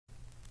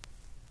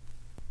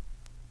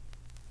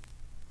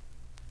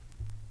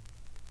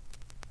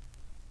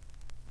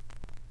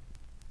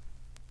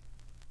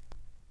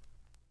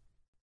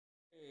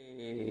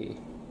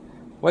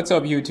What's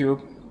up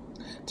YouTube?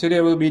 Today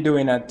we'll be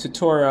doing a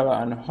tutorial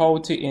on how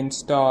to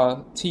install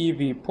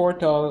TV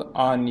Portal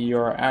on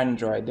your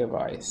Android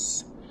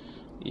device.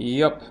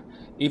 Yup,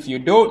 if you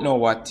don't know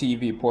what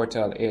TV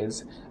Portal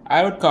is,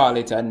 I would call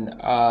it an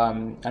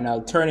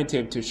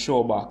alternative to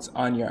Showbox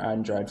on your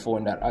Android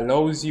phone that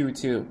allows you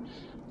to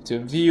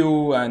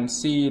view and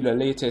see the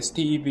latest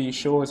TV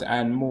shows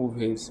and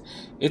movies.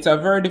 It's a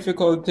very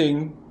difficult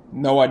thing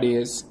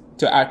nowadays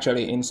to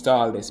actually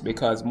install this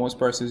because most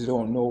persons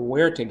don't know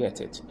where to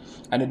get it,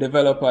 and the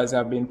developers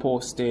have been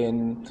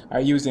are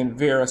using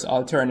various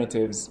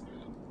alternatives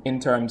in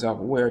terms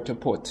of where to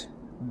put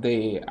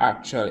the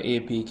actual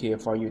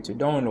APK for you to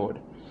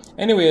download.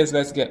 Anyways,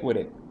 let's get with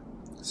it.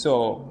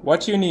 So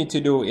what you need to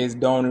do is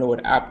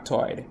download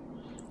Aptoide.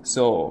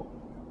 So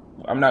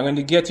I'm not going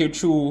to get you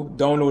through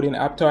downloading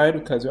Aptoide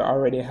because you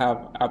already have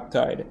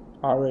Aptoide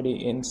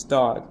already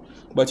installed,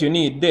 but you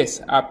need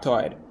this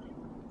Aptoide.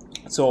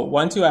 So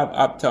once you have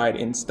Aptoide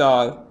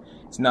installed,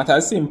 it's not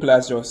as simple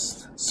as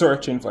just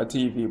searching for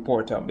TV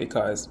Portal,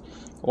 because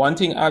one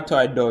thing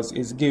Aptoide does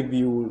is give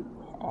you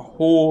a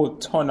whole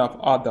ton of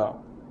other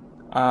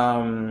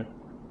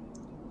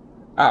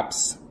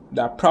apps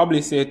that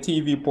probably say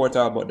TV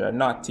Portal but they're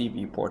not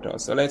TV Portal.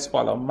 So let's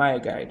follow my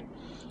guide.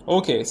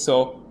 Okay,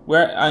 so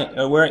we're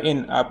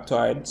in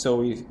Aptoide, so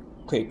we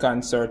click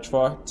on search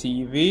for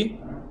TV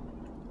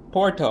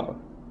Portal.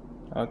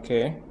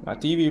 Okay,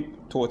 not TV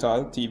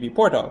Total, TV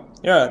Portal.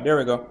 Yeah, there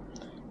we go.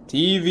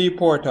 TV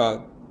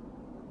Portal.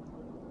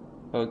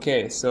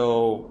 Okay,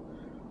 so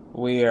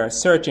we are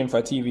searching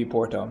for TV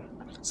Portal.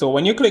 So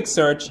when you click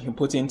search, you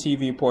put in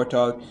TV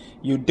Portal,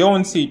 you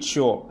don't see it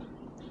show up,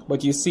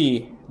 but you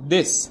see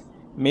this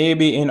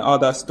maybe in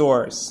other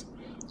stores.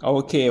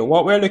 Okay,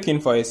 what we're looking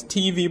for is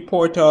TV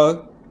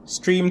Portal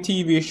Stream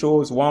TV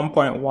Shows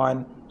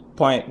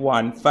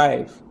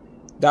 1.1.15.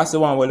 That's the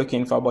one we're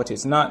looking for, but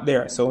it's not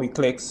there. So we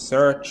click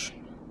search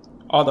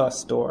other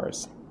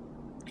stores.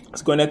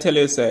 It's going to tell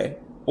you, say,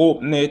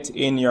 open it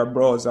in your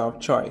browser of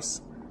choice.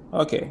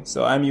 Okay,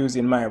 so I'm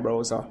using my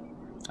browser.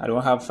 I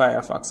don't have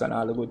Firefox and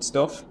all the good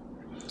stuff.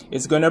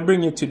 It's going to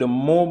bring you to the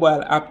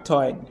mobile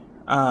Aptoide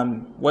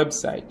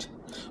website,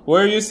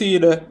 where you see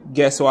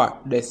guess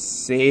what? The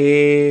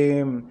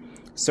same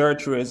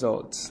search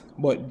results.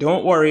 But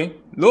don't worry,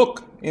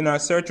 look, in our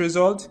search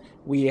result,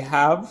 we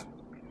have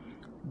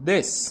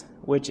this,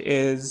 which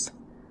is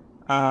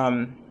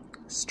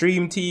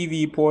Stream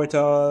TV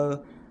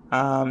Portal,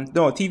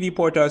 TV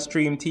Portal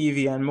Stream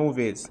TV and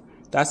Movies.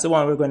 That's the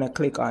one we're going to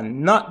click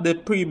on, not the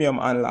premium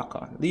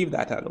unlocker. Leave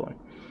that alone.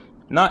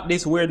 Not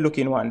this weird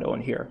looking one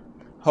down here.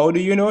 How do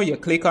you know? You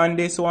click on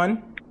this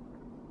one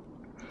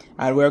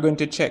and we're going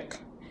to check.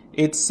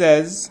 It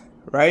says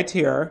right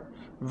here,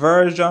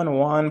 version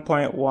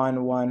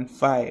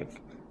 1.115.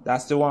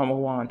 That's the one we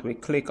want. We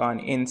click on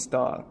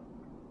install.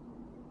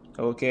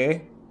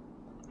 Okay.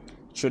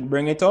 Should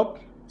bring it up.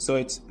 So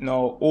it's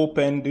now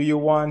open. Do you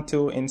want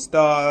to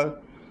install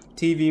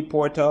TV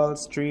Portal,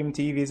 stream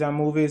TVs and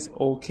movies?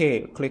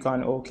 Okay. Click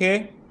on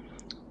OK.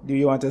 Do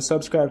you want to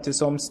subscribe to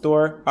some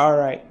store?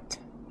 Alright.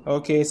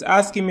 Okay. It's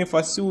asking me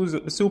for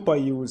super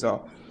user.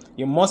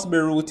 You must be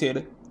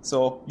rooted,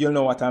 so you'll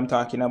know what I'm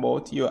talking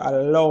about. You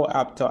allow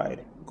Aptoide.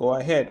 Go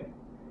ahead.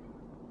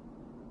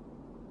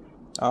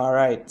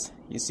 Alright.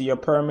 You see your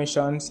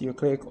permissions. You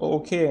click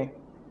OK.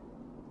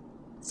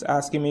 It's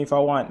asking me if I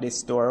want this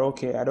store.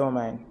 Okay, I don't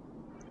mind.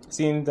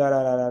 Seems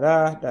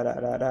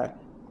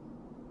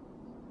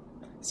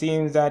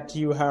Seems that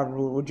you have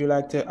root. Would you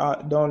like to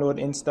download,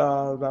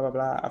 install, blah blah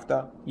blah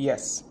after?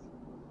 Yes.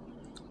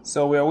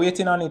 So we're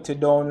waiting on it to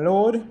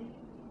download.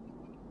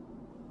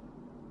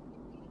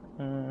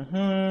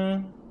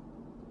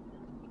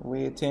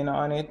 Waiting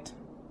on it.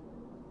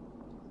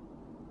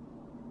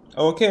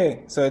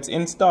 Okay, so it's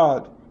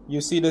installed. You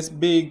see this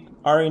big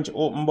orange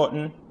open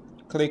button?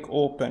 Click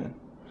open.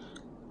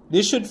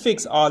 This should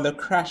fix all the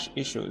crash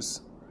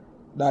issues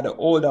that the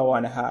older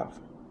one have.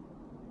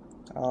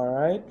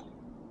 Alright.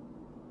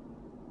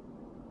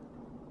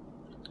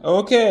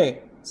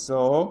 Okay,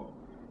 so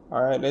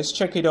alright, let's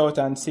check it out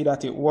and see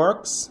that it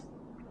works.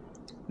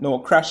 No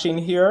crashing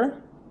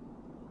here.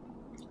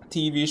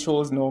 TV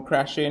shows, no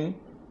crashing.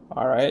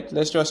 Alright,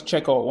 let's just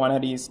check out one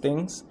of these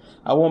things.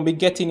 I won't be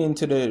getting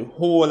into the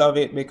whole of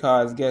it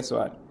because guess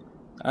what?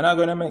 I'm not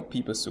gonna make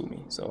people sue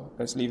me. So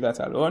let's leave that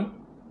alone.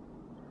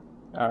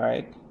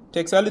 Alright.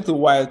 Takes a little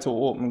while to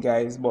open,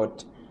 guys,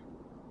 but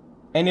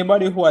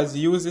anybody who has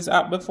used this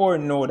app before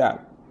know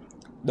that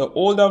the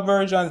older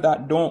versions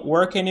that don't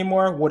work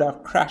anymore would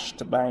have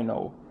crashed by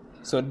now.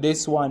 So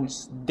this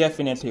one's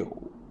definitely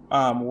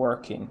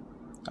working.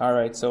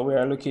 Alright, so we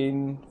are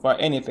looking for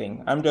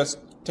anything. I'm just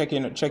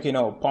checking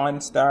out Pawn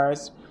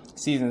Stars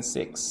season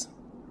 6.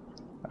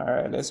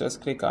 Alright, let's just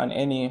click on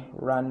any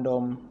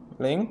random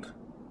link.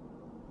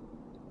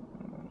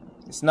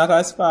 It's not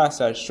as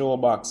fast as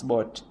Showbox,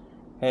 but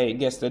hey, it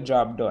gets the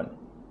job done.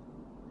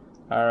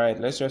 Alright,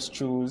 let's just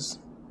choose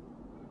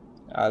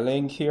a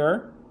link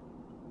here.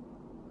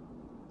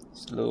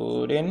 It's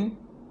loading.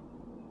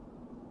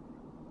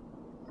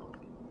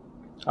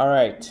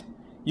 Alright,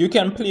 You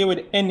can play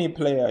with any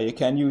player. You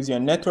can use your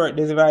network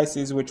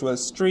devices, which will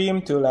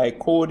stream to like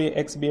Kodi,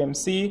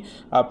 XBMC.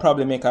 I'll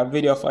probably make a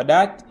video for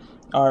that.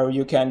 Or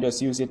you can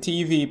just use your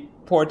TV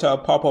portal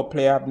pop-up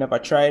player. I've never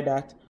tried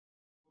that.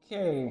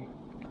 Okay,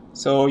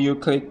 so you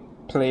click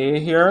play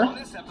here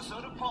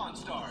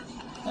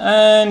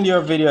and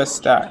your video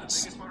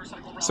starts.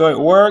 So it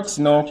works,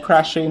 no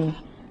crashing,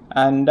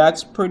 and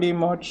that's pretty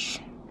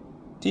much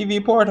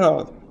TV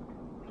portal.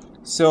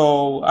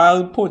 So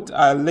I'll put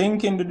a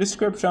link in the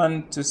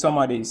description to some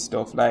of these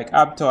stuff like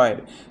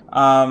Aptoide.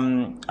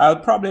 I'll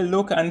probably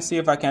look and see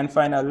if I can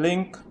find a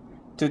link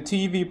to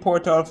TV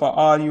portal for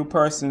all you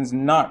persons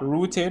not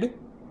rooted.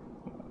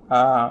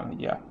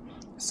 Yeah,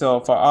 so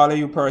for all of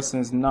you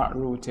persons not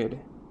rooted.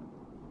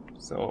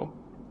 So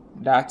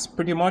that's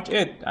pretty much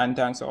it, and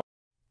thanks for